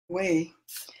way.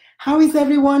 How is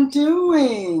everyone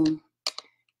doing?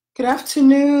 Good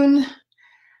afternoon.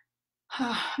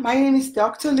 My name is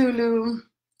Dr. Lulu.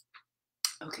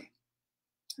 Okay.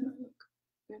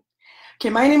 Okay,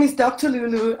 my name is Dr.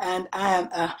 Lulu, and I am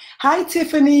hi,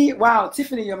 Tiffany. Wow,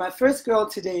 Tiffany, you're my first girl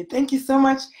today. Thank you so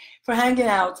much for hanging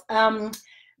out.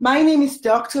 My name is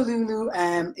Dr. Lulu.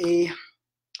 I'm a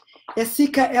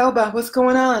Jessica Elba. What's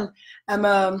going on? I'm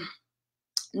a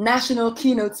national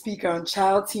keynote speaker on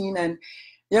child, teen, and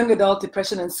young adult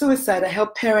depression and suicide. I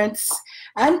help parents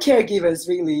and caregivers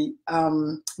really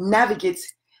navigate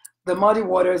the muddy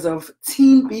waters of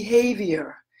teen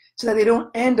behavior so that they don't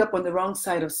end up on the wrong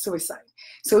side of suicide.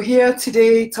 So here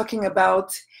today talking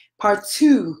about part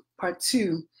two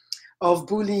of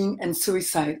bullying and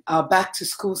suicide, our back to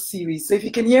school series. So if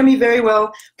you can hear me very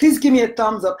well, please give me a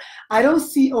thumbs up. I don't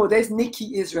see, oh, there's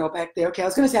Nikki Israel back there. Okay, I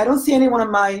was gonna say, I don't see anyone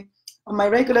on my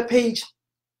regular page.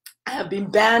 I have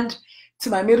been banned to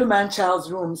my middleman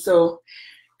child's room. So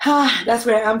that's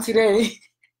where I am today.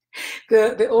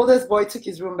 The oldest boy took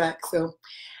his room back. So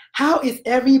how is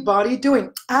everybody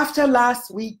doing? After last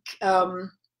week,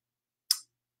 Dr.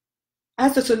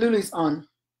 Lulu is on.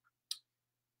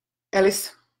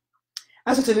 Ellis,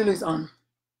 Dr. Lulu is on.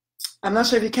 I'm not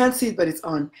sure if you can see it, but it's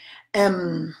on.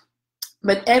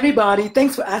 But everybody,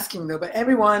 thanks for asking though, but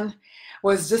everyone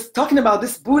was just talking about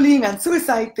this bullying and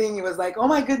suicide thing. It was like, oh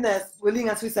my goodness, bullying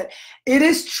and suicide. It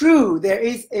is true. There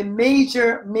is a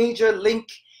major link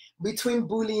between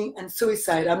bullying and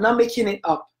suicide. I'm not making it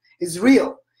up. It's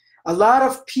real. A lot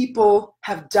of people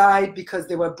have died because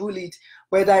they were bullied,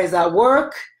 whether it's at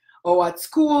work or at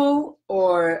school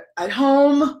or at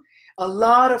home. A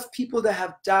lot of people that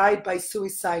have died by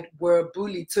suicide were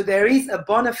bullied. So there is a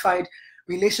bona fide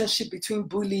relationship between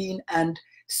bullying and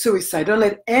suicide. Don't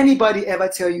let anybody ever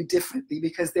tell you differently,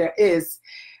 because there is.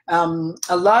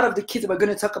 A lot of the kids that we're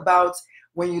going to talk about,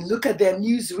 when you look at their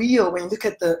newsreel, when you look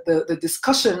at the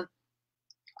discussion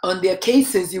on their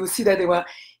cases, you will see that they were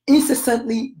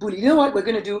incessantly bullied. You know what we're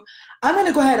going to do? I'm going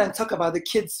to go ahead and talk about the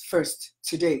kids first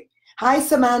today. Hi,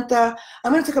 Samantha.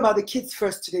 I'm going to talk about the kids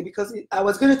first today because I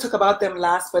was going to talk about them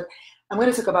last, but I'm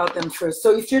going to talk about them first.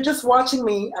 So if you're just watching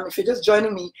me, if you're just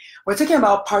joining me, we're talking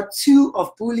about part 2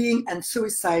 of bullying and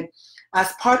suicide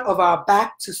as part of our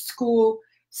back to school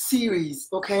series,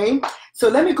 okay? So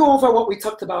let me go over what we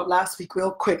talked about last week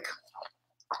real quick.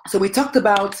 So we talked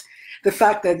about the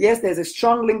fact that, yes, there's a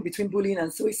strong link between bullying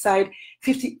and suicide.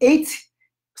 58,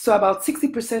 so about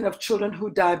 60% of children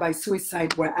who die by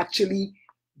suicide were actually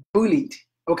bullied,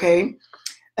 okay?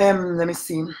 Let me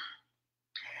see.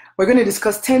 We're going to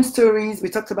discuss 10 stories. We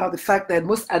talked about the fact that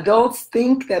most adults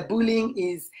think that bullying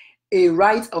is a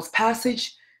rite of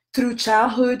passage through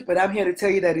childhood, but I'm here to tell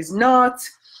you that it's not.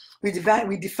 We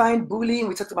defined bullying.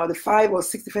 We talked about the 5 or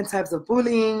 6 different types of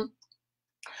bullying.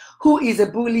 Who is a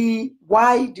bully?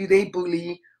 Why do they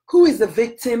bully? Who is the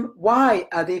victim? Why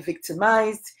are they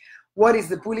victimized? What is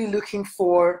the bully looking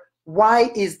for?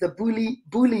 Why is the bully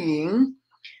bullying?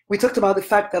 We talked about the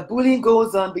fact that bullying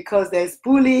goes on because there's a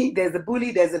bully,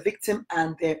 there's a victim,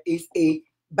 and there is a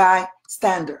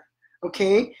bystander,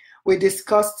 okay? We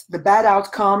discussed the bad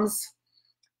outcomes.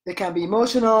 They can be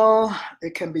emotional,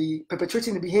 they can be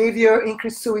perpetuating the behavior,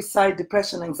 increased suicide,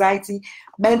 depression, anxiety,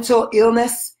 mental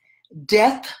illness,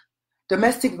 death,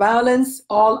 domestic violence,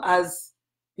 all as,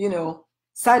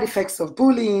 side effects of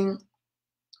bullying.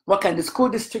 What can the school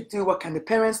district do? What can the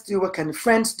parents do? What can the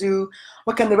friends do?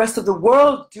 What can the rest of the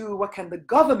world do? What can the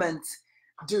government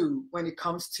do when it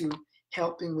comes to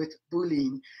helping with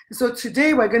bullying? And so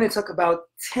today we're going to talk about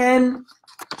 10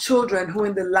 children who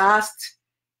in the last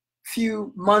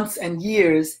few months and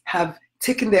years have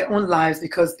taken their own lives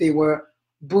because they were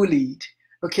bullied.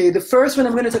 Okay, the first one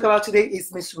I'm going to talk about today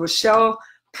is Miss Rochelle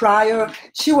Pryor.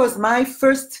 She was my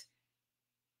first,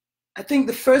 I think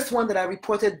the first one that I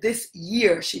reported this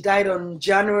year. She died on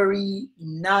January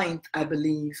 9th, I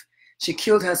believe. She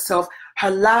killed herself.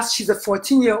 She's a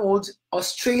 14-year-old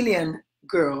Australian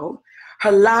girl.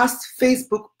 Her last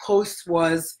Facebook post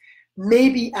was,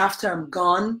 "Maybe after I'm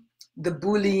gone, the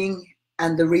bullying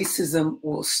and the racism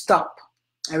will stop."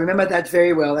 I remember that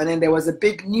very well. And then there was a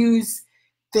big news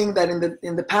thing that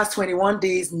in the past 21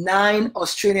 days, 9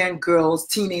 Australian girls,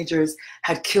 teenagers,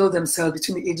 had killed themselves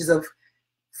between the ages of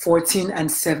 14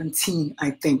 and 17, I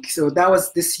think. So that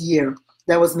was this year.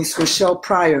 That was Miss Rochelle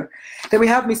Pryor. Then we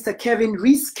have Mr. Kevin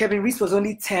Reese. Kevin Reese was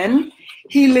only 10.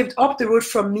 He lived up the road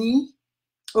from me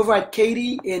over at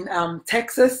Katy in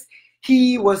Texas.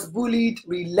 He was bullied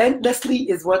relentlessly,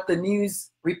 is what the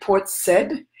news report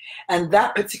said. And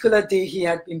that particular day he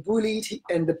had been bullied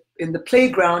in the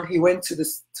playground. He went to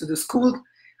the school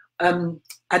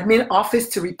admin office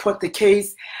to report the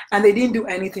case, and they didn't do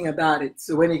anything about it.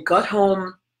 So when he got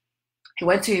home, he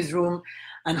went to his room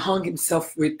and hung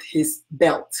himself with his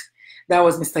belt. That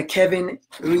was Mr. Kevin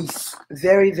Reese.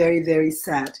 Very, very, very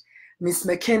sad. Miss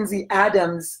Mackenzie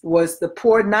Adams was the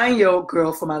poor 9-year-old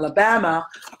girl from Alabama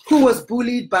who was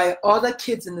bullied by other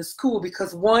kids in the school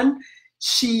because, one,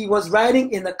 she was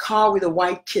riding in the car with a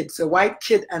white kid. So a white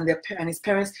kid and his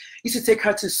parents used to take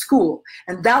her to school.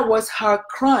 And that was her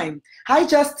crime. Hi,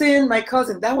 Justin, my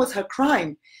cousin. That was her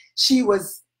crime. She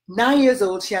was 9 years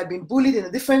old. She had been bullied in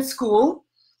a different school,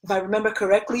 if I remember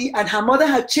correctly, and her mother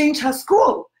had changed her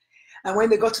school. And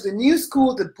when they got to the new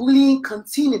school, the bullying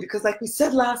continued because, like we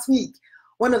said last week,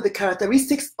 one of the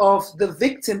characteristics of the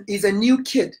victim is a new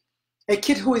kid, a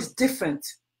kid who is different.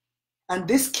 And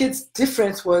this kid's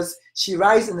difference was she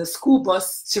rides in a school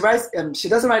bus. She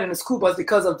doesn't ride in a school bus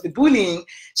because of the bullying.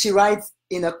 She rides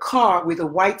in a car with a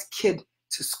white kid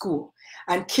to school.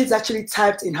 And kids actually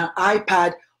typed in her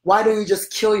iPad, "Why don't you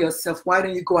just kill yourself? Why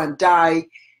don't you go and die?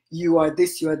 You are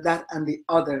this, you are that, and the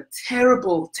other."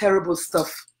 Terrible, terrible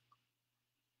stuff.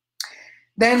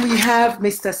 Then we have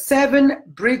Mr. Seven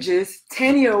Bridges,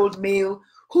 10-year-old male,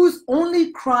 whose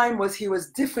only crime was he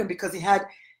was different because he had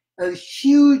a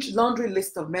huge laundry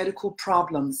list of medical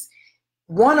problems.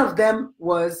 One of them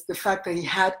was the fact that he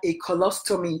had a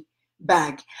colostomy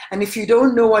bag. And if you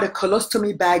don't know what a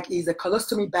colostomy bag is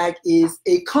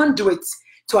a conduit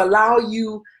to allow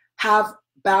you have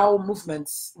bowel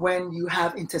movements when you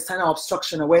have intestinal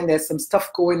obstruction or when there's some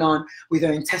stuff going on with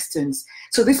your intestines.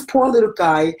 So this poor little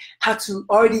guy had to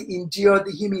already endure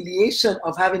the humiliation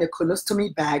of having a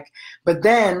colostomy bag, but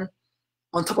then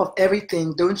on top of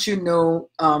everything, don't you know,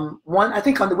 I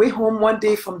think on the way home one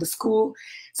day from the school,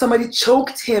 somebody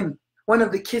choked him. One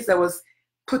of the kids that was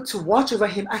put to watch over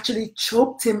him actually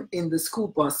choked him in the school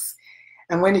bus.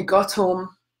 And when he got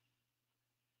home,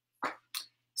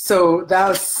 so that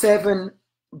was Seven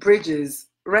Bridges.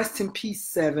 Rest in peace,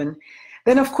 Seven.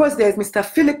 Then, of course, there's Mr.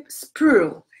 Philip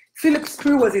Spruill. Philip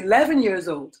Spruill was 11 years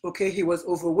old. Okay, he was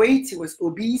overweight, he was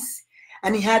obese,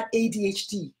 and he had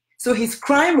ADHD. So his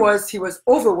crime was he was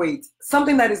overweight,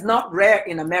 something that is not rare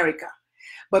in America.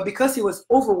 But because he was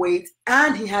overweight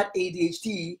and he had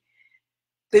ADHD,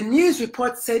 the news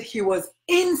report said he was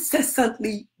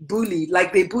incessantly bullied,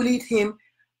 like they bullied him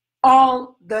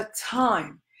all the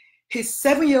time. His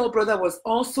 7-year-old brother was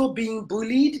also being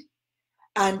bullied,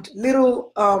 and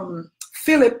little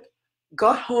Philip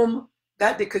got home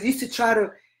that day because he used to try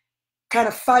to kind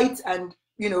of fight and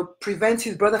prevent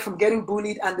his brother from getting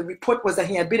bullied. And the report was that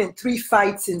he had been in 3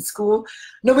 fights in school.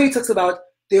 Nobody talks about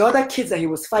the other kids that he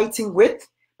was fighting with,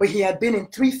 but he had been in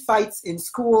 3 fights in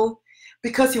school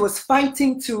because he was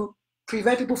fighting to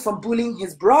prevent people from bullying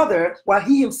his brother while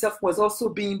he himself was also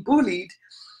being bullied.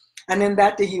 And then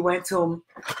that day he went home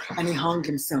and he hung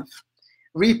himself.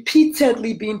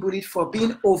 Repeatedly being bullied for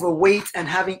being overweight and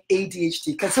having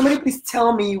ADHD. Can somebody please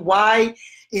tell me why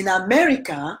in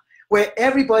America, where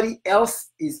everybody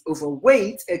else is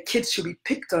overweight, kids should be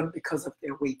picked on because of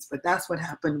their weight? But that's what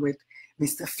happened with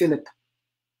Mr. Philip.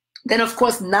 Then, of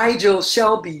course, Nigel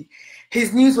Shelby.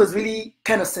 His news was really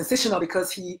kind of sensational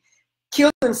because he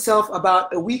killed himself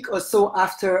about a week or so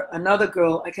after another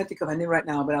girl, I can't think of her name right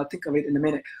now, but I'll think of it in a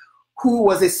minute, who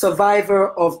was a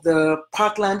survivor of the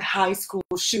Parkland High School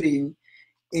shooting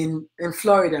in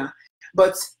Florida.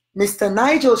 But Mr.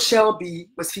 Nigel Shelby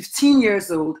was 15 years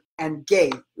old and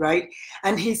gay, right?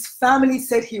 And his family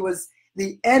said he was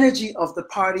the energy of the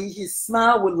party. His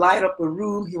smile would light up a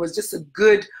room. He was just a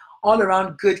good,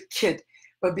 all-around good kid.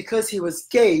 But because he was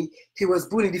gay, he was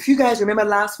bullied. If you guys remember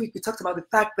last week, we talked about the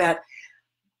fact that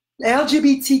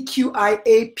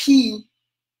LGBTQIAP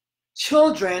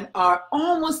children are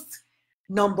almost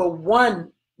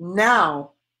 #1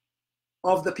 now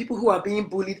of the people who are being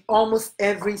bullied almost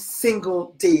every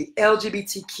single day.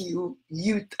 LGBTQ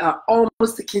youth are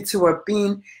almost the kids who are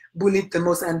being bullied the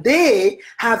most, and they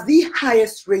have the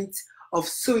highest rate of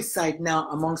suicide now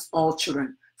amongst all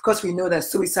children. Of course, we know that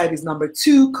suicide is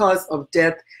 #2 cause of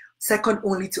death, second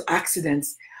only to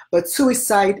accidents, but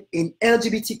suicide in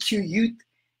LGBTQ youth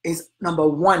is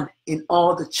 #1 in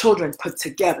all the children put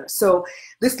together. So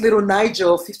this little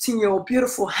Nigel, 15-year-old,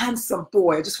 beautiful, handsome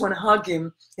boy, I just want to hug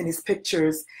him in his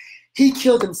pictures. He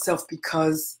killed himself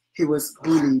because he was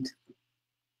bullied.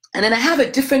 And then I have a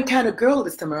different kind of girl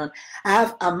this time around. I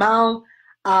have Amal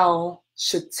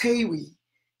Al-Shatawi.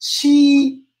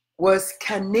 She was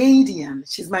Canadian.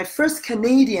 She's my first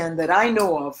Canadian that I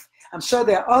know of. I'm sure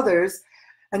there are others.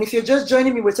 And if you're just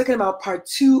joining me, we're talking about part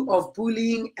 2 of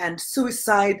bullying and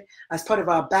suicide as part of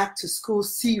our Back to School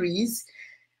series.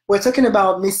 We're talking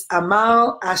about Miss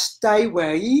Amal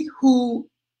Ashtaiwari, who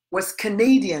was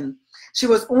Canadian. She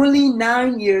was only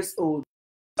 9 years old.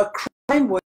 Her crime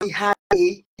was she had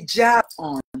a hijab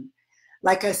on.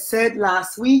 Like I said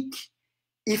last week,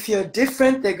 if you're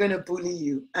different, they're going to bully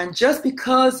you. And just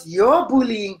because your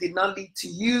bullying did not lead to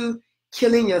you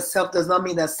killing yourself does not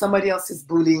mean that somebody else's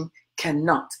bullying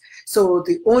cannot. So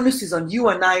the onus is on you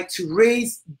and I to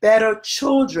raise better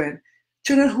children,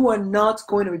 children who are not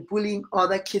going to be bullying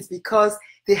other kids because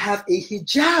they have a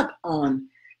hijab on.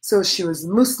 So she was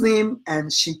Muslim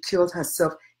and she killed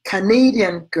herself.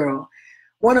 Canadian girl.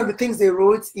 One of the things they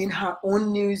wrote in her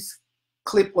own news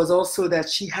clip was also that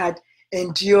she had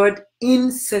endured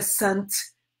incessant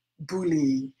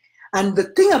bullying. And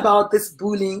the thing about this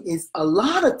bullying is a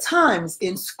lot of times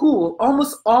in school,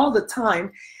 almost all the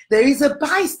time, there is a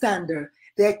bystander.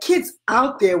 There are kids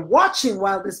out there watching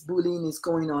while this bullying is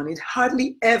going on. It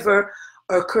hardly ever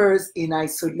occurs in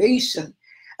isolation.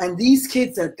 And these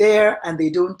kids are there and they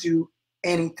don't do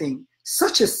anything.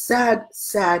 Such a sad,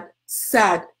 sad,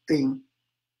 sad thing.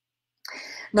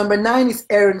 Number 9 is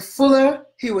Aaron Fuller.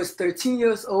 He was 13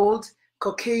 years old,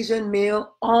 Caucasian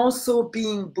male, also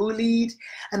being bullied.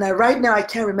 And right now I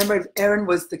can't remember if Aaron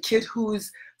was the kid whose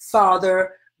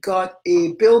father got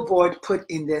a billboard put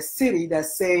in their city that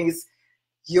says,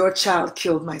 "Your child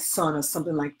killed my son," or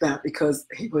something like that, because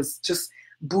he was just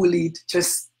bullied,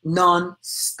 just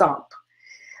non-stop.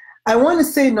 I want to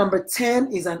say number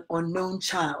 10 is an unknown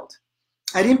child.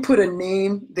 I didn't put a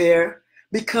name there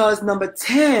because number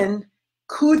 10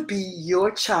 could be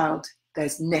your child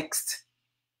that's next.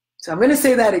 So I'm going to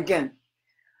say that again.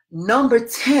 Number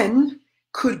 10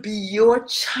 could be your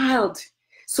child.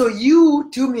 So you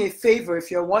do me a favor, if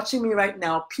you're watching me right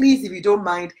now, please, if you don't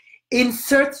mind,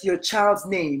 insert your child's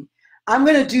name. I'm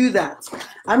going to do that.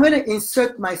 I'm going to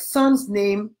insert my son's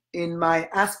name in my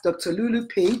Ask Dr. Lulu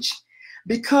page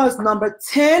because number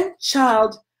 10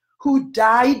 child who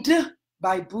died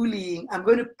by bullying,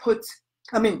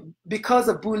 because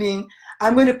of bullying,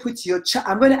 I'm going to put your child,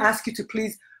 I'm going to ask you to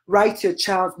please write your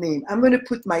child's name. I'm going to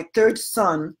put my third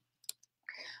son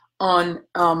on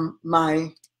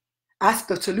my Ask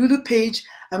Dr. Lulu page.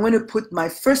 I'm going to put my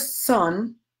first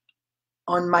son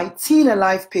on my Teen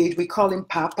Alive page. We call him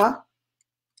Papa.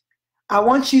 I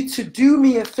want you to do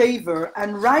me a favor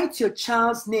and write your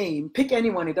child's name, pick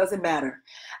anyone, it doesn't matter,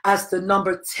 as the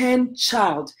number 10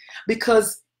 child,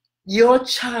 because your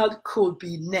child could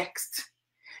be next.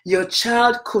 Your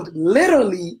child could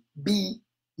literally be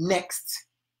next.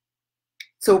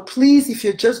 So please, if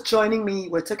you're just joining me,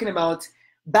 we're talking about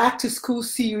Back to School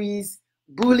series,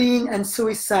 bullying and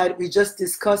suicide. We just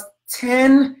discussed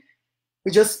 10.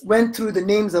 We just went through the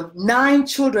names of 9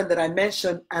 children that I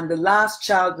mentioned, and the last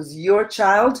child was your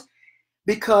child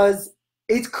because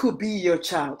it could be your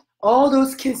child. All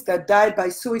those kids that died by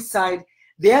suicide,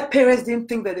 their parents didn't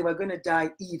think that they were going to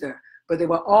die either, but they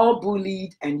were all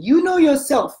bullied. And you know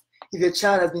yourself, if your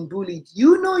child has been bullied,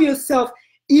 you know yourself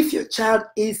if your child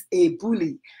is a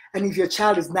bully. And if your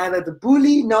child is neither the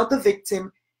bully nor the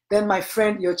victim, then my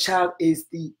friend, your child is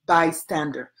the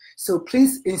bystander. So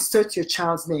please insert your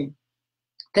child's name.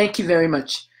 Thank you very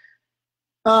much.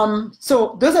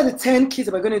 So those are the 10 kids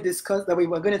that we're going to discuss, that we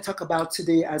were going to talk about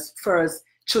today as far as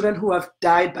children who have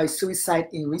died by suicide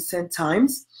in recent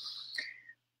times.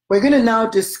 We're going to now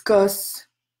discuss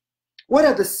what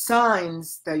are the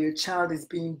signs that your child is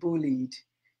being bullied.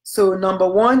 So number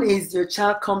 1 is your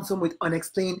child comes home with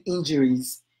unexplained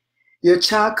injuries. Your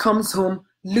child comes home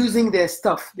losing their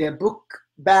stuff, their book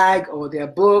bag or their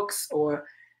books or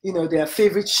their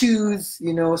favorite shoes.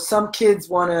 Some kids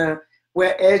want to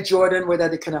wear Air Jordan, whether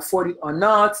they can afford it or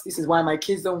not. This is why my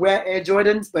kids don't wear Air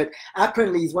Jordans, but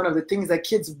apparently it's one of the things that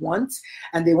kids want,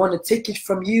 and they want to take it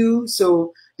from you.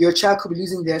 So your child could be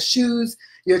losing their shoes.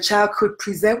 Your child could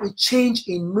present with change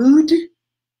in mood,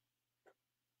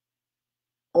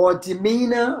 or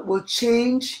demeanor will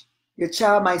change. Your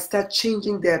child might start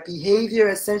changing their behavior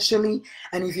essentially,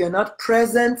 and if you're not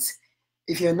present,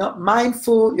 if you're not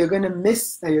mindful, you're going to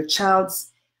miss that your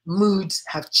child's moods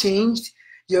have changed.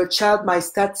 Your child might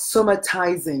start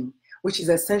somatizing, which is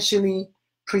essentially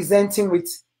presenting with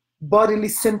bodily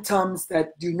symptoms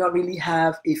that do not really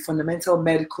have a fundamental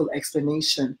medical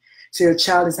explanation. So your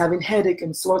child is having headache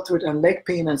and sore throat and leg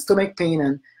pain and stomach pain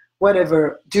and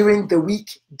whatever during the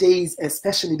weekdays,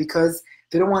 especially because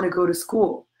they don't want to go to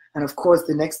school. And of course,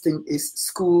 the next thing is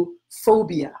school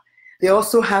phobia. They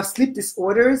also have sleep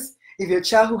disorders. If your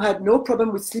child who had no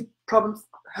problem with sleep problems,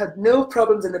 had no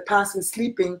problems in the past with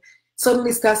sleeping,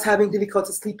 suddenly starts having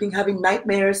difficulty sleeping, having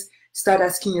nightmares, start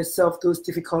asking yourself those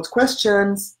difficult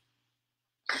questions.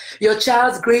 Your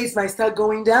child's grades might start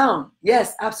going down.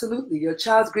 Yes, absolutely. Your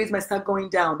child's grades might start going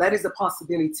down. That is a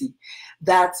possibility.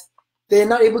 That they're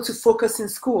not able to focus in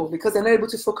school. Because they're not able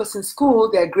to focus in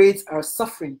school, their grades are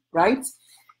suffering, right?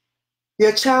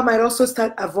 Your child might also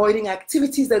start avoiding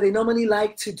activities that they normally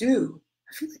like to do.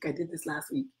 I feel like I did this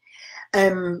last week.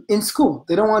 In school,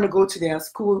 they don't want to go to their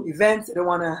school events. They don't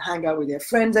want to hang out with their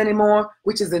friends anymore,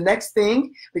 which is the next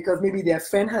thing, because maybe their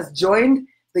friend has joined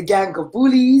the gang of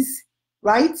bullies,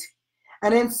 right?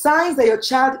 And then signs that your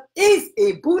child is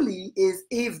a bully is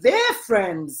if their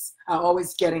friends are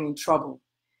always getting in trouble.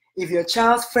 If your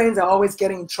child's friends are always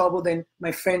getting in trouble, then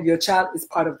my friend, your child is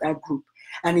part of that group.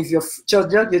 And if your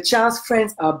child's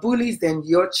friends are bullies, then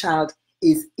your child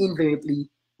is invariably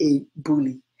a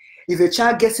bully. If your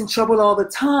child gets in trouble all the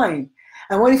time,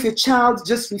 and what if your child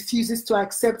just refuses to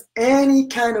accept any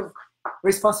kind of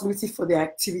responsibility for their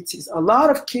activities? A lot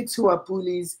of kids who are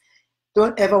bullies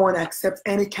don't ever want to accept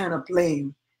any kind of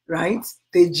blame, right?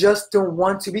 They just don't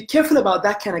want to. Be careful about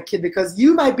that kind of kid, because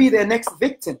you might be their next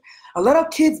victim. A lot of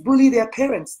kids bully their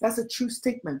parents. That's a true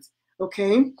statement,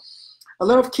 okay? A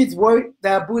lot of kids worry,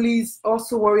 that bullies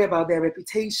also worry about their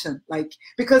reputation, like,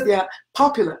 because they are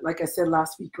popular, like I said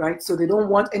last week, right? So they don't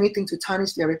want anything to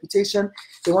tarnish their reputation.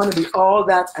 They want to be all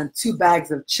that and 2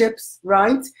 bags of chips,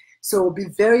 right? So be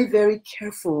very, very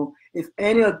careful if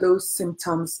any of those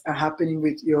symptoms are happening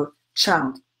with your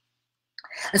child.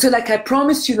 And so, like I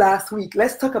promised you last week,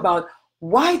 let's talk about,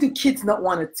 why do kids not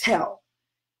want to tell?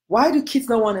 Why do kids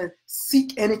not want to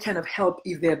seek any kind of help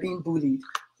if they're being bullied?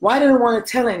 Why don't they want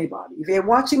to tell anybody? If they're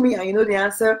watching me and you know the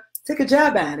answer, take a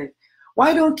jab at it.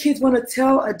 Why don't kids want to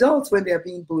tell adults when they're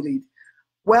being bullied?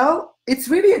 Well, it's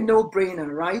really a no-brainer,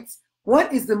 right?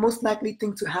 What is the most likely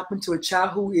thing to happen to a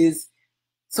child who is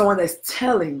someone that's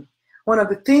telling? One of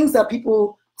the things that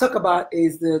people talk about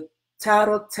is the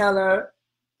tattletale,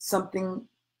 something,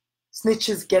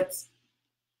 snitches get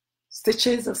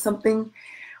stitches or something.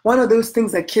 One of those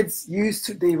things that kids use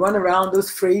to, they run around those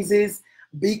phrases,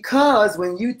 because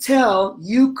when you tell,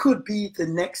 you could be the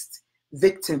next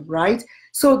victim, right?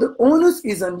 So the onus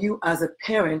is on you as a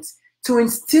parent to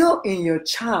instill in your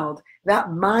child that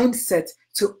mindset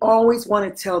to always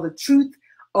want to tell the truth,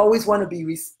 always want to be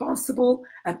responsible,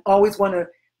 and always want to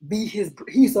be his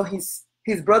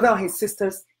brother or his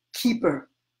sister's keeper,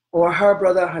 or her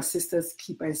brother or her sister's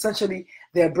keeper. Essentially,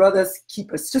 their brother's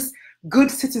keepers, just good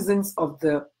citizens of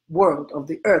the world, of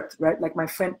the earth, right? Like my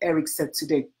friend Eric said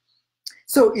today.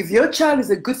 So if your child is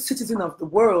a good citizen of the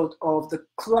world, of the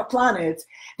planet,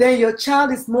 then your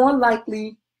child is more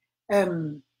likely,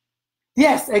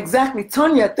 yes, exactly.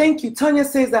 Tanya, thank you. Tanya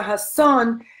says that her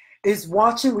son is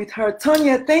watching with her.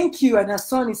 Tanya, thank you. And her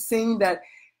son is saying that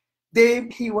they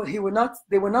will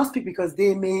not speak because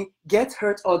they may get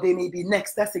hurt or they may be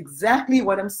next. That's exactly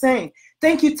what I'm saying.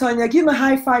 Thank you, Tanya. Give a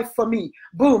high five for me.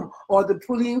 Boom. Or the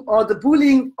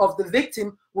bullying of the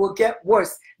victim will get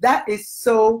worse. That is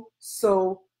so,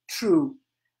 so true.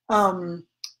 Tanya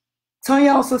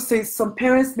also says some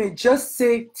parents may just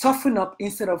say toughen up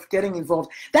instead of getting involved.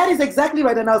 That is exactly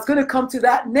right. And I was going to come to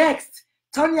that next.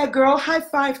 Tanya, girl, high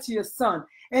five to your son.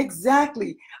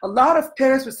 Exactly. A lot of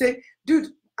parents will say, dude,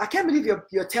 I can't believe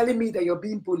you're telling me that you're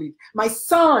being bullied. My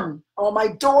son or my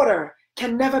daughter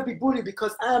can never be bullied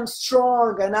because I am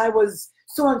strong and I was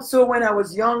so-and-so when I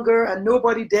was younger and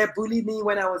nobody dare bully me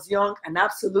when I was young. And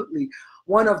absolutely,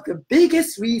 one of the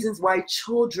biggest reasons why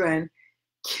children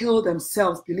kill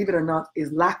themselves, believe it or not,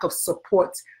 is lack of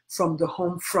support from the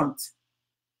home front.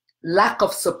 Lack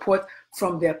of support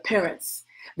from their parents.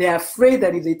 They're afraid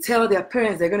that if they tell their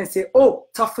parents, they're going to say, oh,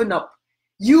 toughen up.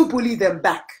 You bully them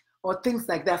back. Or things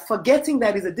like that, forgetting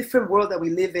that it's a different world that we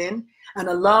live in. And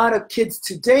a lot of kids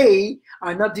today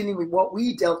are not dealing with what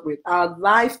we dealt with. Our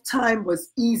lifetime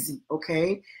was easy,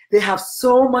 okay? They have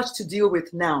so much to deal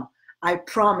with now, I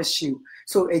promise you.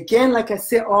 So again, like I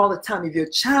say all the time, if your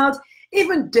child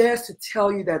even dares to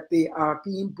tell you that they are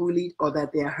being bullied or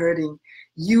that they are hurting,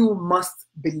 you must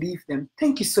believe them.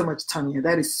 Thank you so much, Tanya.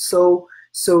 That is so,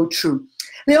 so true.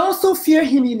 They also fear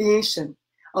humiliation.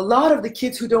 A lot of the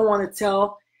kids who don't want to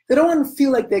tell, they don't want to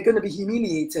feel like they're going to be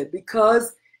humiliated,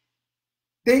 because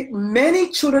many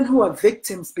children who are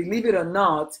victims, believe it or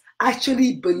not,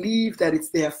 actually believe that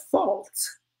it's their fault,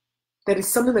 that it's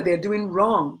something that they're doing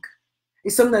wrong.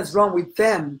 It's something that's wrong with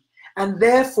them. And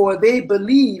therefore, they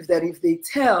believe that if they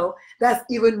tell, that's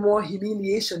even more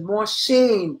humiliation, more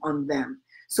shame on them.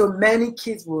 So many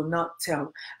kids will not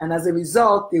tell. And as a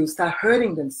result, they will start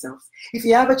hurting themselves. If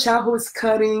you have a child who is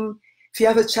cutting, if you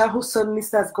have a child who suddenly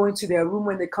starts going to their room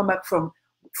when they come back from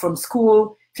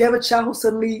school, if you have a child who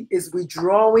suddenly is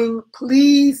withdrawing,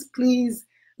 please, please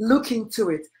look into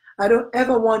it. I don't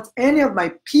ever want any of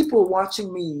my people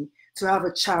watching me to have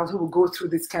a child who will go through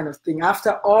this kind of thing.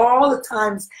 After all the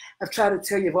times I've tried to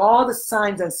tell you of all the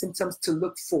signs and symptoms to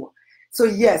look for. So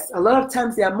yes, a lot of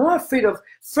times they are more afraid of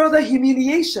further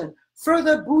humiliation,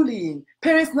 further bullying,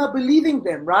 parents not believing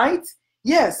them, right?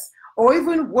 Yes, or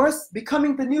even worse,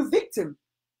 becoming the new victim.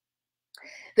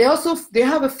 They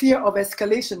have a fear of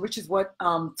escalation, which is what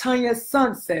Tanya's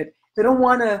son said. They don't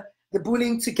want the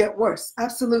bullying to get worse.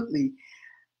 Absolutely.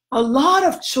 A lot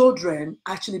of children,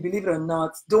 actually, believe it or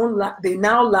not, they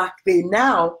now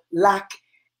lack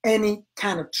any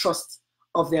kind of trust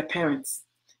of their parents.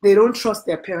 They don't trust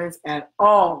their parents at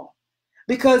all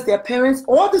because their parents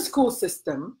or the school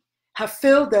system have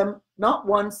failed them not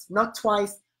once, not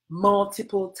twice,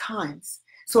 multiple times.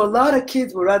 So a lot of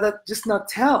kids would rather just not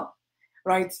tell,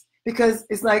 right? Because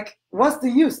it's like, what's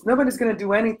the use? Nobody's going to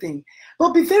do anything.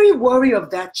 But be very wary of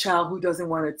that child who doesn't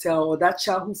want to tell, or that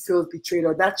child who feels betrayed,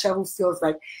 or that child who feels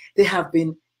like they have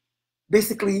been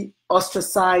basically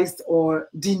ostracized or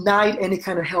denied any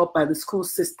kind of help by the school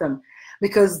system.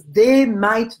 Because they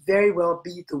might very well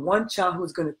be the one child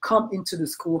who's going to come into the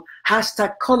school,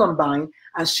 #Columbine,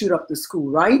 and shoot up the school,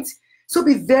 right? So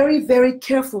be very, very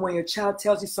careful when your child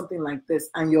tells you something like this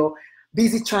and you're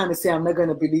busy trying to say, I'm not going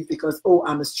to believe because, oh,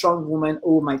 I'm a strong woman.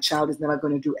 Oh, my child is never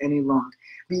going to do any wrong.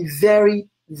 Be very,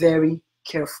 very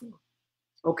careful,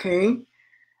 okay?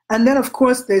 And then, of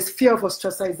course, there's fear of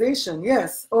ostracization.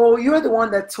 Yes. Oh, you're the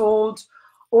one that told.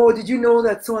 Oh, did you know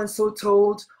that so-and-so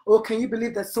told? Oh, can you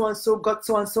believe that so-and-so got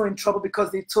so-and-so in trouble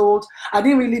because they told? I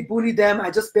didn't really bully them.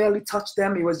 I just barely touched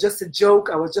them. It was just a joke.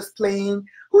 I was just playing.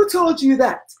 Who told you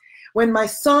that? When my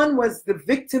son was the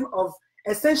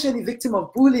essentially victim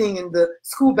of bullying in the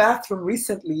school bathroom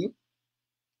recently,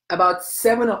 about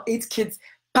 7 or 8 kids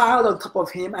piled on top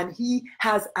of him, and he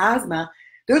has asthma.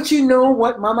 Don't you know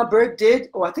what Mama Bird did?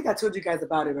 Oh, I think I told you guys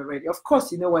about it already. Of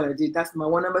course, you know what I did. That's number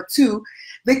one. Number two,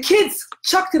 the kids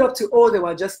chucked it up to, oh, they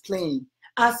were just playing.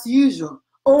 As usual,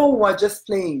 oh, we're just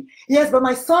playing. Yes, but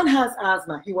my son has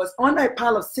asthma. He was on a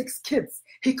pile of 6 kids.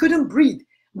 He couldn't breathe.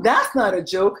 That's not a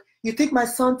joke. You think my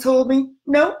son told me?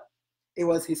 No. It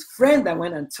was his friend that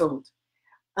went and told.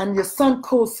 And your son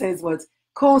Cole says what?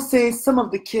 Cole says some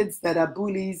of the kids that are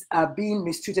bullies are being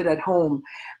mistreated at home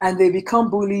and they become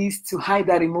bullies to hide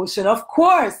that emotion. Of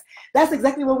course, that's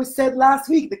exactly what we said last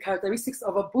week, the characteristics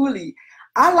of a bully.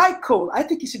 I like Cole. I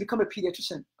think he should become a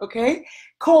pediatrician, okay?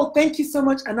 Cole, thank you so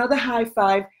much. Another high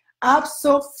five.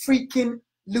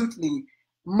 Abso-freaking-lutely.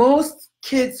 Most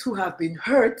kids who have been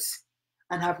hurt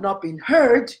and have not been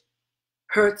heard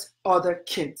hurt other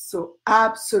kids. So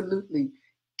absolutely,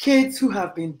 kids who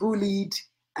have been bullied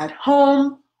at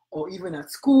home or even at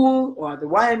school or at the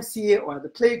YMCA or at the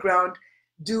playground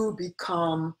do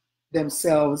become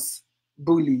themselves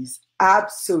bullies.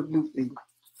 Absolutely.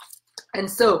 And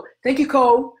so, thank you,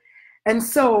 Cole. And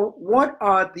so, what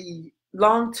are the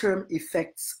long-term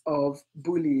effects of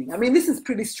bullying? I mean, this is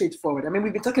pretty straightforward. I mean,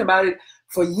 we've been talking about it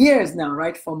for years now,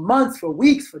 right? For months, for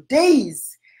weeks, for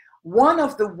days. One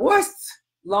of the worst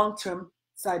long-term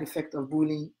side effects of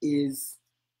bullying is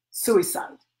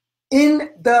suicide in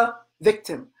the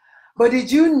victim. But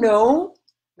did you know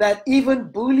that even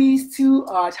bullies too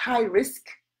are at high risk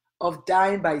of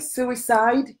dying by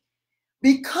suicide?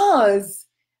 Because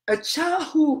a child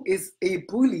who is a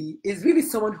bully is really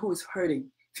someone who is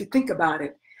hurting, if you think about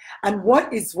it. And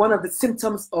what is one of the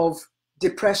symptoms of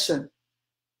depression?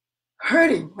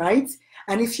 Hurting, right?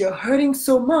 And if you're hurting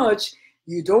so much,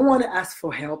 you don't want to ask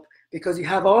for help because you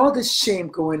have all this shame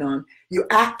going on. You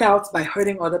act out by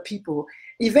hurting other people.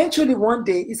 Eventually, one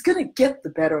day, it's going to get the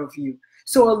better of you.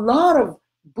 So a lot of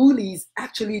bullies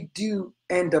actually do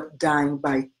end up dying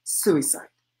by suicide.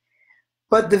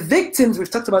 But the victims,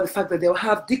 we've talked about the fact that they'll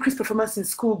have decreased performance in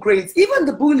school grades. Even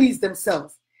the bullies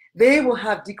themselves, they will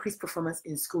have decreased performance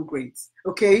in school grades,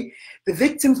 okay? The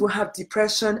victims will have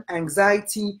depression,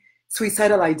 anxiety,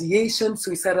 suicidal ideation,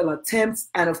 suicidal attempts,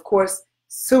 and of course,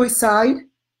 suicide.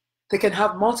 They can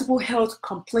have multiple health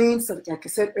complaints, like I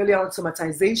said earlier on,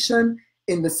 somatization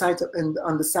on the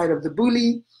side of the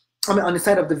bully, on the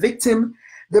side of the victim.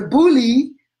 The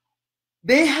bully,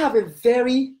 they have a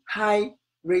very high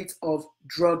rate of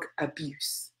drug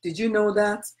abuse. Did you know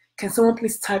that? Can someone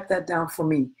please type that down for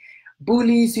me?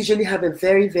 Bullies usually have a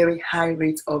very, very high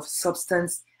rate of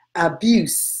substance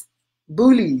abuse.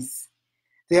 Bullies,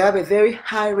 they have a very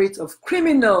high rate of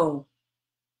criminal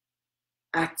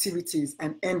activities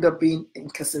and end up being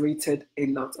incarcerated a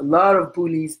lot. A lot of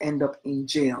bullies end up in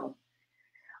jail.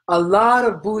 A lot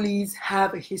of bullies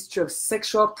have a history of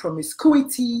sexual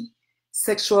promiscuity,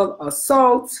 sexual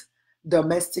assault,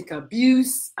 domestic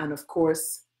abuse, and of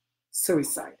course,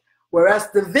 suicide.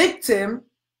 Whereas the victim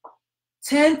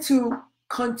tend to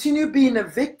continue being a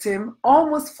victim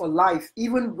almost for life.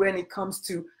 Even when it comes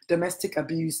to domestic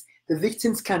abuse, the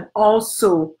victims can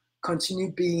also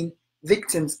continue being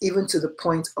victims even to the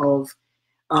point of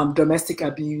domestic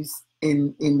abuse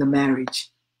in the marriage.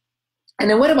 And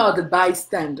then what about the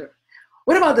bystander?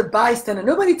 What about the bystander?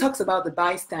 Nobody talks about the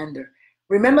bystander.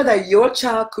 Remember that your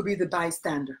child could be the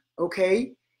bystander,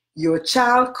 okay? Your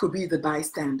child could be the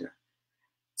bystander.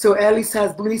 So Ellie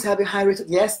says, bullies have a high rate.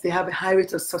 Yes, they have a high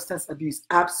rate of substance abuse,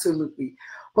 absolutely.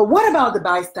 But what about the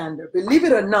bystander? Believe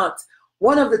it or not,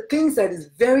 one of the things that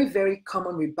is very, very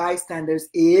common with bystanders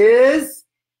is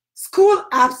school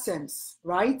absence,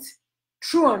 right?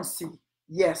 Truancy,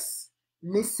 yes,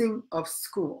 missing of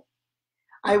school.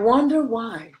 I wonder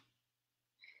why.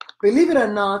 Believe it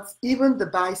or not, even the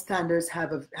bystanders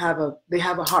have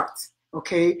a heart,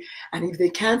 okay? And if they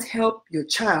can't help your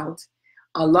child,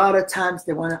 a lot of times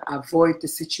they want to avoid the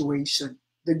situation.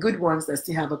 The good ones that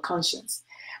still have a conscience.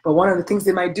 But one of the things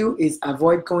they might do is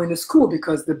avoid going to school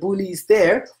because the bully is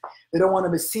there. They don't want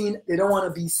to be seen. They don't want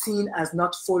to be seen as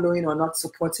not following or not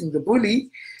supporting the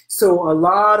bully. So a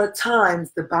lot of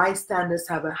times the bystanders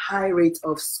have a high rate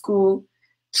of school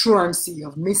truancy,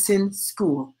 of missing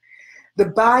school. The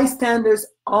bystanders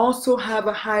also have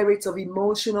a high rate of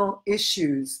emotional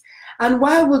issues. And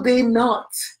why would they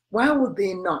not? Why would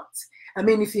they not? I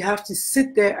mean, if you have to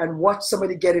sit there and watch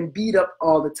somebody getting beat up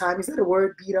all the time, is that a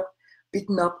word, beat up?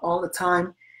 Beaten up all the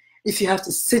time? If you have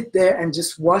to sit there and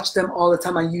just watch them all the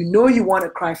time and you know you want to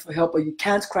cry for help, but you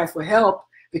can't cry for help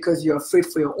because you're afraid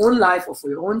for your own life or for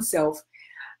your own self,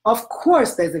 of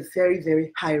course there's a very,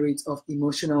 very high rate of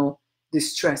emotional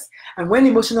distress. And when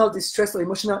emotional distress or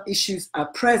emotional issues are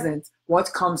present,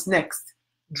 what comes next?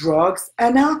 Drugs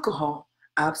and alcohol.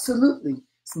 Absolutely.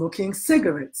 Smoking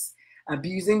cigarettes,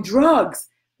 abusing drugs.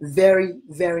 Very,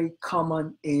 very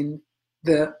common in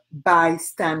the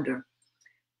bystander.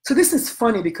 So this is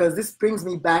funny because this brings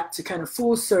me back to kind of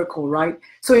full circle, right?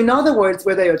 So in other words,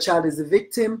 whether your child is a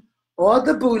victim or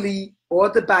the bully or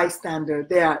the bystander,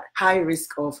 they are at high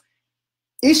risk of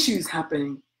issues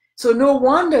happening. So no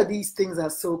wonder these things are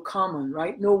so common,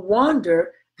 right? No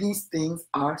wonder these things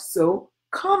are so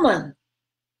common.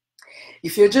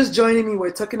 If you're just joining me,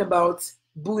 we're talking about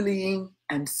bullying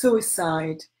and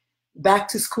suicide, back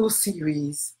to school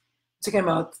series, talking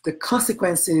about the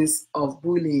consequences of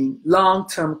bullying,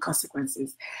 long-term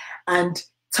consequences. And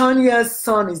Tanya's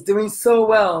son is doing so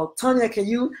well. Tanya, can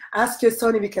you ask your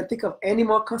son if he can think of any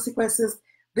more consequences?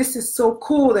 This is so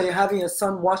cool that you're having your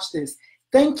son watch this.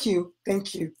 Thank you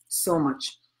so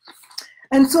much.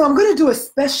 And so I'm going to do a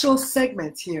special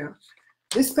segment here.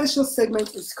 This special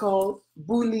segment is called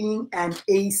Bullying and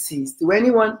ACEs.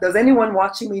 Does anyone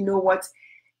watching me know what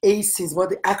ACEs, what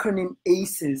the acronym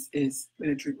ACEs is? I'm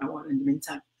going to drink my water in the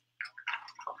meantime.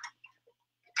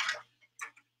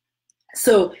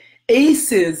 So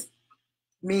ACEs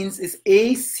means it's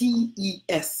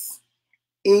ACES.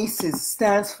 ACEs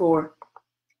stands for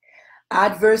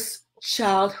Adverse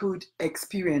Childhood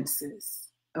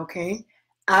Experiences, okay?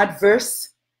 Adverse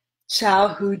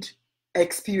Childhood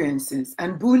Experiences.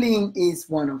 And bullying is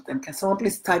one of them. Can someone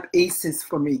please type ACEs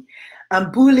for me?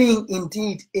 And bullying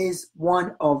indeed is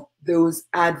one of those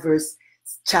adverse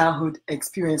childhood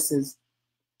experiences.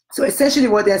 So essentially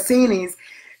what they're saying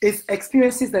is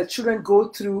experiences that children go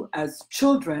through as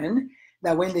children,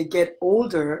 that when they get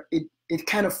older, it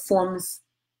kind of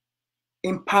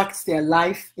impacts their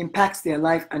life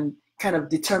and kind of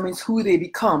determines who they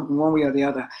become in one way or the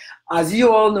other. As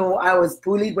you all know, I was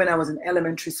bullied when I was in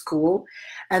elementary school,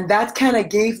 and that kind of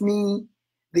gave me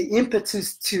the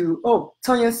impetus to, oh,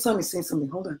 Tanya's son is saying something.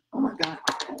 Hold on. Oh my God.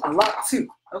 A lot too.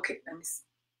 Okay, let me see.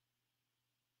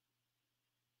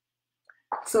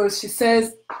 So she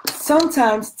says,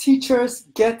 sometimes teachers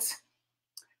get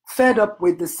fed up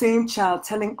with the same child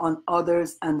telling on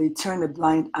others and they turn a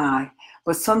blind eye.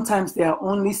 But sometimes there are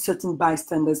only certain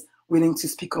bystanders willing to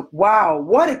speak up. Wow,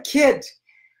 what a kid.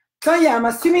 Tanya, I'm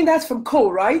assuming that's from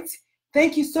Cole, right?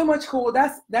 Thank you so much, Cole.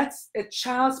 That's a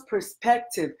child's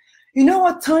perspective. You know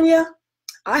what, Tanya?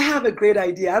 I have a great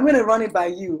idea. I'm going to run it by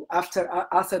you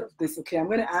outside of this, okay? I'm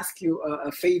going to ask you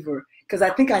a favor because I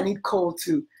think I need Cole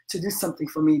to do something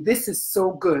for me. This is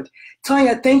so good.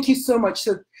 Tanya, thank you so much.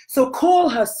 So Cole,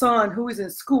 her son, who is in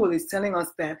school, is telling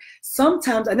us that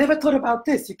sometimes, I never thought about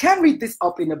this. You can't read this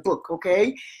up in a book,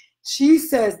 okay?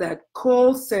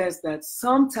 Cole says that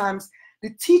sometimes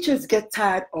the teachers get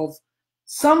tired of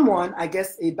someone, I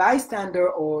guess a bystander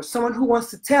or someone who wants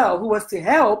to tell, who wants to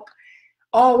help,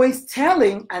 always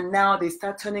telling, and now they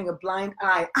start turning a blind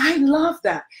eye. I love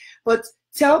that. But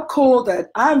tell Cole that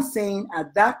I'm saying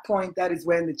at that point, that is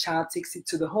when the child takes it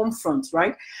to the home front,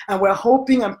 right? And we're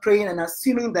hoping and praying and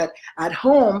assuming that at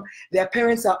home, their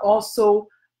parents are also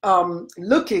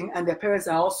looking, and their parents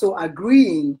are also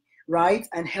agreeing, right?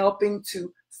 And helping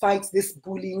to fight this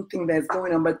bullying thing that's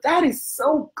going on. But that is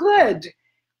so good.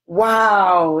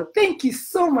 Wow. Thank you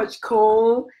so much,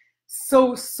 Cole.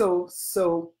 So, so,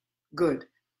 so good.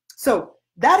 So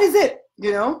that is it,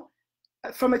 you know,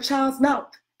 from a child's mouth.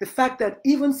 The fact that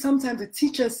even sometimes the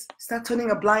teachers start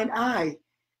turning a blind eye.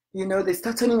 You know, they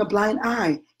start turning a blind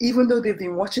eye, even though they've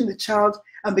been watching the child,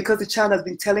 and because the child has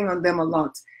been telling on them a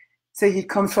lot. Say he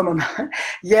comes from a,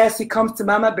 yes, he comes to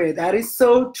Mama Bear. That is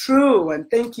so true. And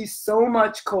thank you so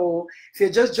much, Cole. If you're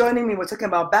just joining me, we're talking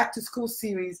about back to school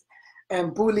series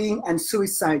and bullying and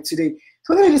suicide today.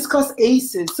 So we're going to discuss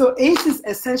ACEs. So ACEs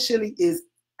essentially is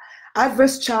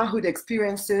adverse childhood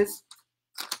experiences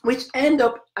which end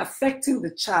up affecting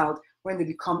the child when they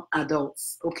become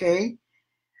adults, okay?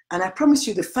 And I promise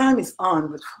you the fan is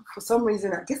on, but for some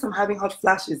reason, I guess I'm having hot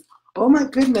flashes. Oh my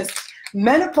goodness,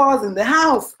 menopause in the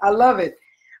house. I love it.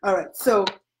 All right, so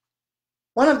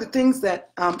one of the things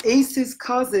that ACEs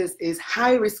causes is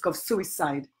high risk of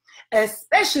suicide,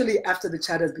 especially after the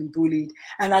child has been bullied.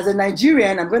 And as a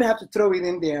Nigerian, I'm going to have to throw it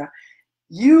in there.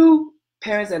 You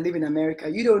parents that live in America,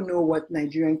 you don't know what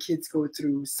Nigerian kids go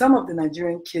through. Some of the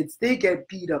Nigerian kids, they get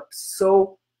beat up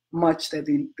so much that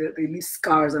they leave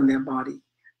scars on their body.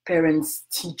 Parents,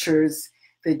 teachers,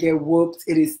 they get whooped.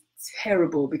 It is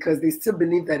terrible because they still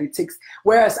believe that it takes,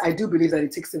 whereas I do believe that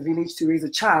it takes a village to raise a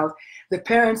child. The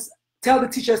parents tell the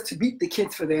teachers to beat the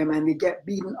kids for them, and they get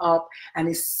beaten up, and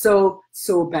it's so,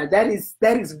 so bad. That is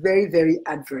very, very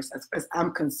adverse as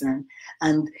I'm concerned.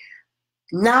 And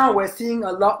now we're seeing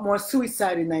a lot more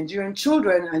suicide in Nigerian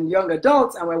children and young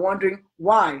adults, and we're wondering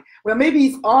why. Well, maybe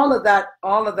it's all of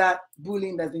that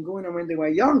bullying that's been going on when they were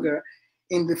younger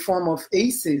in the form of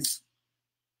ACEs.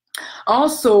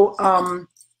 Also,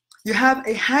 you have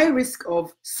a high risk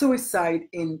of suicide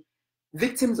in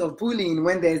victims of bullying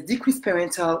when there's decreased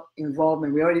parental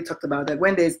involvement. We already talked about that.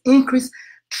 When there's increased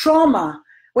trauma,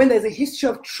 when there's a history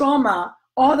of trauma,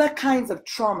 other kinds of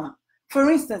trauma.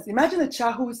 For instance, imagine a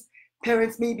child whose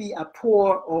parents maybe are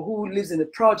poor, or who lives in the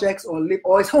projects, or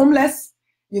is homeless.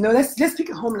 You know, let's pick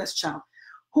a homeless child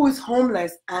who is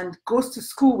homeless and goes to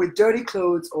school with dirty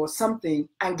clothes or something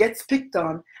and gets picked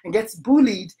on and gets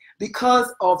bullied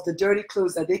because of the dirty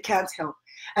clothes that they can't help.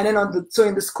 And then on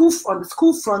the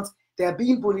school front, they are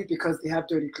being bullied because they have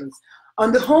dirty clothes.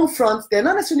 On the home front, they're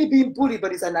not necessarily being bullied,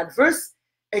 but it's an adverse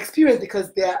experience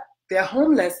because they're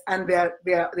homeless and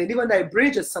they live under a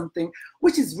bridge or something,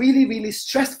 which is really, really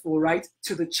stressful, right,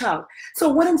 to the child. So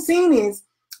what I'm saying is,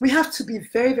 we have to be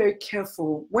very, very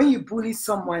careful when you bully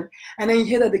someone and then you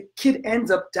hear that the kid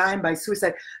ends up dying by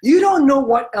suicide. You don't know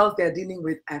what else they're dealing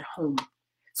with at home.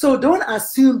 So don't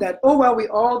assume that, oh, well, we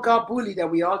all got bullied and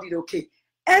we all did okay.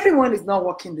 Everyone is not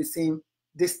walking the same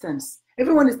distance.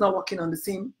 Everyone is not walking on the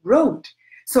same road.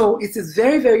 So it is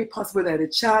very, very possible that a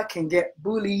child can get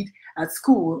bullied at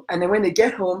school, and then when they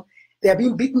get home, they're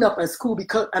being beaten up at school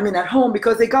at home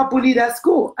because they got bullied at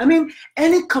school. I mean,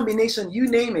 any combination, you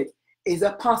name it, is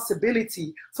a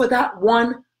possibility for that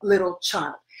one little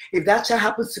child. If that child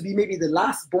happens to be maybe the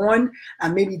last born,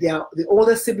 and maybe the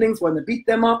older siblings want to beat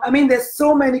them up. I mean, there's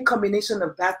so many combinations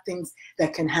of bad things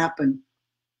that can happen.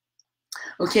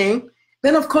 Okay?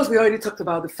 Then, of course, we already talked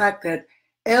about the fact that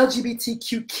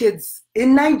LGBTQ kids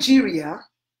in Nigeria,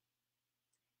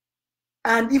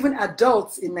 and even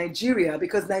adults in Nigeria,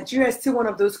 because Nigeria is still one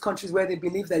of those countries where they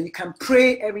believe that you can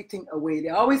pray everything away.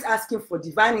 They're always asking for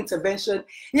divine intervention,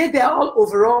 yet they're all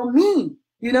overall mean,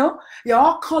 you know? You're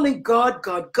all calling God,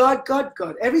 God, God, God,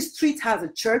 God. Every street has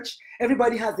a church.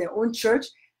 Everybody has their own church,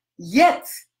 yet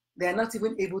they're not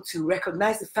even able to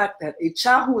recognize the fact that a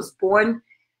child who was born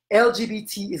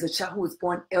LGBT is a child who was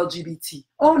born LGBT.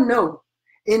 Oh no.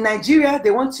 In Nigeria, they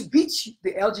want to beat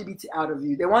the LGBT out of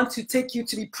you. They want to take you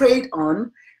to be prayed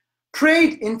on.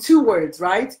 Prayed in 2 words,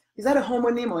 right? Is that a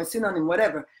homonym or a synonym,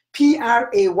 whatever?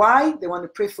 P-R-A-Y, they want to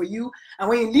pray for you. And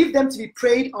when you leave them to be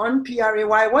prayed on,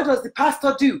 P-R-A-Y, what does the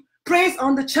pastor do? Prays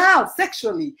on the child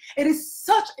sexually. It is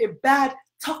such a bad,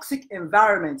 toxic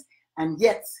environment. And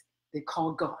yet, they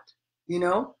call God, you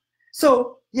know?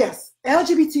 So, yes,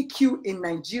 LGBTQ in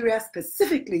Nigeria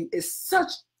specifically is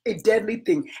such a deadly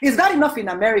thing. It's bad enough in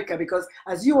America because,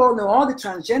 as you all know, all the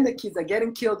transgender kids are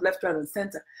getting killed left, right, and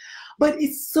center. But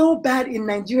it's so bad in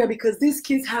Nigeria because these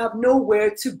kids have nowhere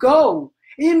to go.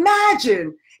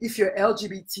 Imagine if you're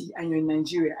LGBT and you're in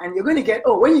Nigeria and you're going to get,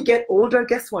 when you get older,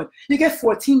 guess what? You get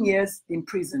 14 years in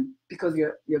prison because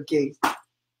you're gay.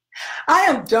 I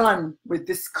am done with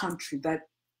this country that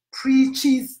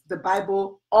preaches the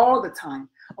Bible all the time,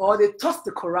 or they toss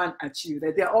the Quran at you,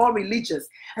 that they're all religious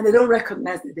and they don't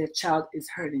recognize that their child is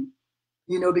hurting.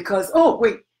 You know, because, oh,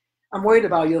 wait, I'm worried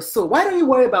about your soul. Why don't you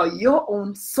worry about your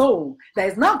own soul that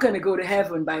is not going to go to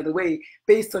heaven, by the way,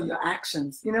 based on your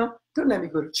actions? You know, don't let me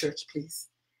go to church, please.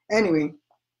 Anyway,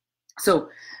 so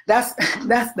that's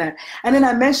that. And then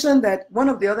I mentioned that one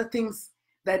of the other things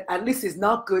that at least is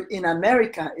not good in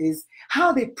America is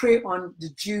how they prey on the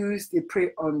Jews, they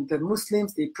prey on the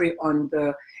Muslims, they prey on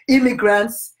the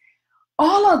immigrants.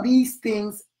 All of these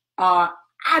things are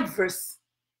adverse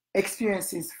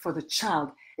experiences for the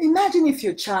child. Imagine if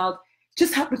your child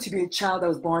just happened to be a child that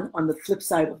was born on the flip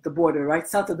side of the border, right,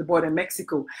 south of the border,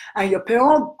 Mexico, and your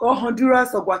parents, or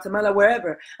Honduras or Guatemala,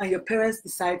 wherever, and your parents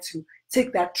decide to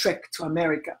take that trek to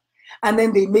America. And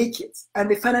then they make it, and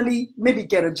they finally maybe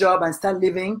get a job and start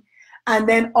living. And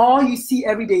then all you see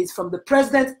every day is from the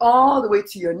president all the way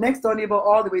to your next door neighbor,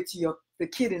 all the way to the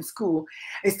kid in school.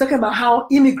 It's talking about how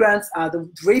immigrants are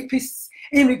the rapists,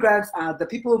 immigrants are the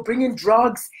people bringing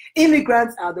drugs,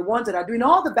 immigrants are the ones that are doing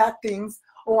all the bad things.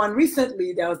 Oh, and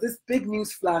recently there was this big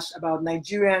news flash about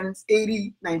Nigerians,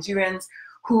 80 Nigerians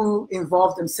who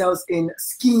involve themselves in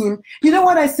scheme. You know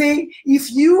what I say?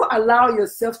 If you allow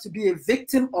yourself to be a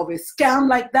victim of a scam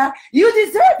like that, you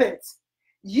deserve it.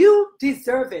 You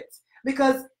deserve it.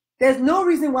 Because there's no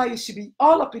reason why you should be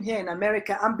all up in here in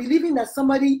America and believing that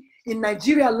somebody in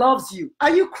Nigeria loves you.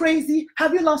 Are you crazy?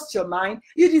 Have you lost your mind?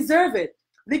 You deserve it.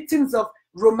 Victims of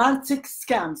romantic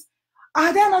scams.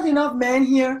 Are there not enough men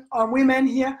here or women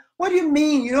here? What do you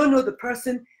mean you don't know the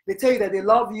person? They tell you that they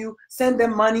love you, send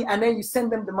them money, and then you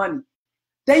send them the money.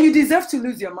 Then you deserve to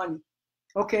lose your money.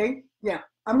 Okay? Yeah,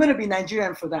 I'm going to be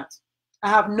Nigerian for that. I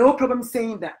have no problem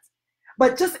saying that.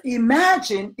 But just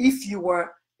imagine if you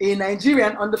were a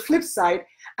Nigerian on the flip side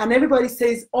and everybody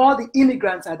says all the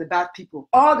immigrants are the bad people.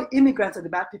 All the immigrants are the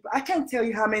bad people. I can't tell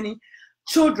you how many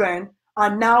children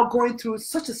are now going through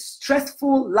such a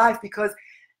stressful life because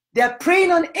they're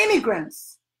preying on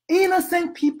immigrants,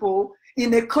 innocent people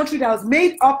in a country that was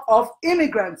made up of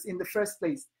immigrants in the first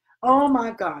place. Oh my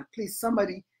God, please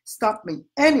somebody stop me.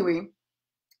 Anyway,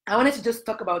 I wanted to just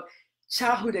talk about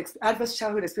adverse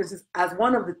childhood experiences as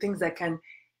one of the things that can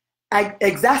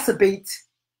exacerbate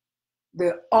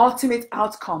the ultimate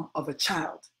outcome of a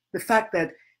child. The fact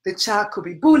that the child could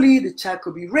be bullied, the child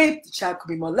could be raped, the child could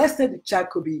be molested, the child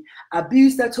could be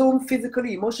abused at home,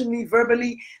 physically, emotionally,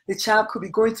 verbally. The child could be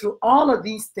going through all of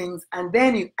these things, and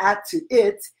then you add to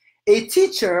it a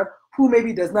teacher who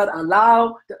maybe does not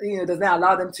allow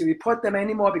them to report them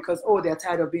anymore because, oh, they're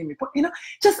tired of being reported.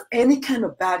 Just any kind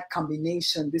of bad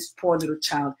combination this poor little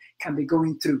child can be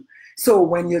going through. So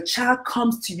when your child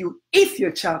comes to you, if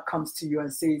your child comes to you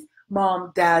and says,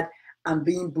 Mom, Dad, I'm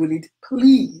being bullied,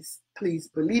 please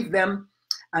believe them,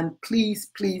 and please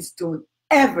don't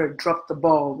ever drop the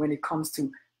ball when it comes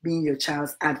to being your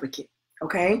child's advocate.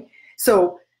 Okay?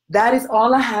 So that is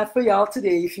all I have for y'all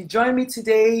today. If you joined me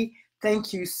today,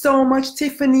 thank you so much.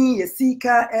 Tiffany,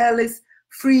 Yasika, Alice,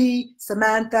 Free,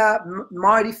 Samantha,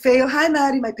 Marty, Fail. Hi,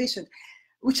 Maddie, my patient.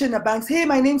 Uchenna Banks. Hey,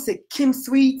 my name's Kim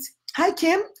Sweet. Hi,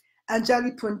 Kim.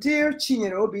 Anjali Pundir,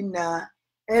 Chinyere Obinna.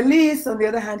 Elise, on the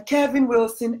other hand, Kevin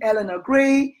Wilson, Eleanor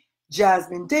Gray,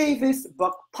 Jasmine Davis,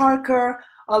 Buck Parker,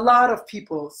 a lot of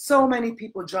people. So many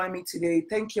people join me today.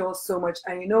 Thank you all so much.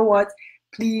 And you know what?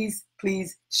 Please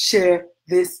share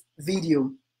this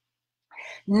video.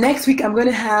 Next week, I'm going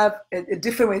to have a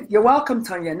different way. You're welcome,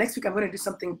 Tanya. Next week, I'm going to do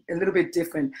something a little bit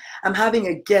different. I'm having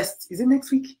a guest. Is it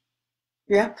next week?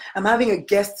 Yeah, I'm having a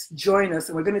guest join us,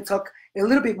 and we're going to talk a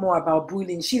little bit more about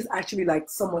bullying. She's actually like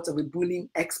somewhat of a bullying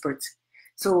expert.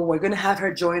 So we're going to have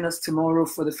her join us tomorrow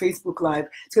for the Facebook Live.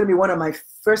 It's going to be one of my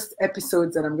first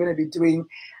episodes that I'm going to be doing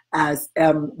as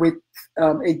with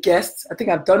a guest. I think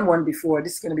I've done one before.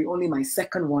 This is going to be only my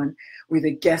second one with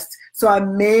a guest. So I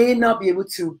may not be able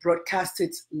to broadcast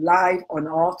it live on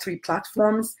all 3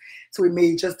 platforms. So we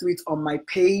may just do it on my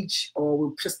page, or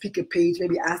we'll just pick a page,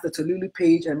 maybe ask the Tolulu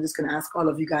page. I'm just going to ask all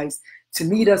of you guys to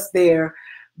meet us there.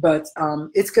 But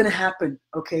it's going to happen,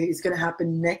 okay? It's going to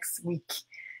happen next week.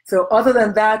 So other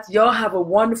than that, y'all have a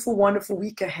wonderful, wonderful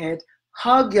week ahead.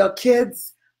 Hug your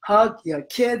kids. Hug your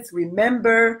kids.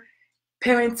 Remember,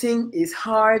 parenting is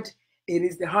hard. It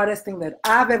is the hardest thing that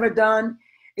I've ever done.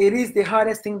 It is the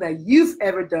hardest thing that you've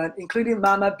ever done, including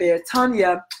Mama Bear.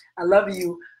 Tanya, I love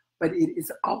you, but it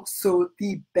is also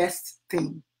the best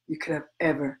thing you could have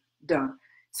ever done.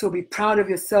 So be proud of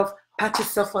yourself. Pat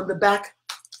yourself on the back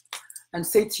and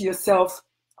say to yourself,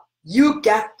 you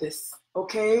got this,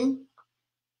 okay?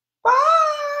 Bye.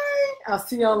 I'll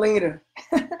see y'all later.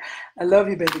 I love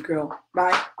you, baby girl.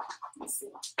 Bye. Let's see.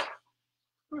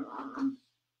 Never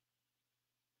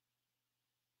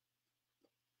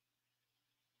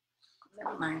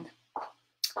mind.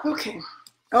 Okay.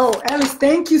 Oh, Alice,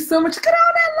 thank you so much. Look at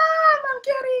all that love I'm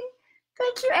getting.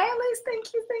 Thank you, Alice.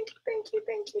 Thank you, thank you, thank you,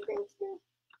 thank you, thank you.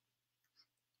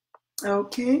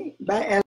 Okay. Bye, Alice.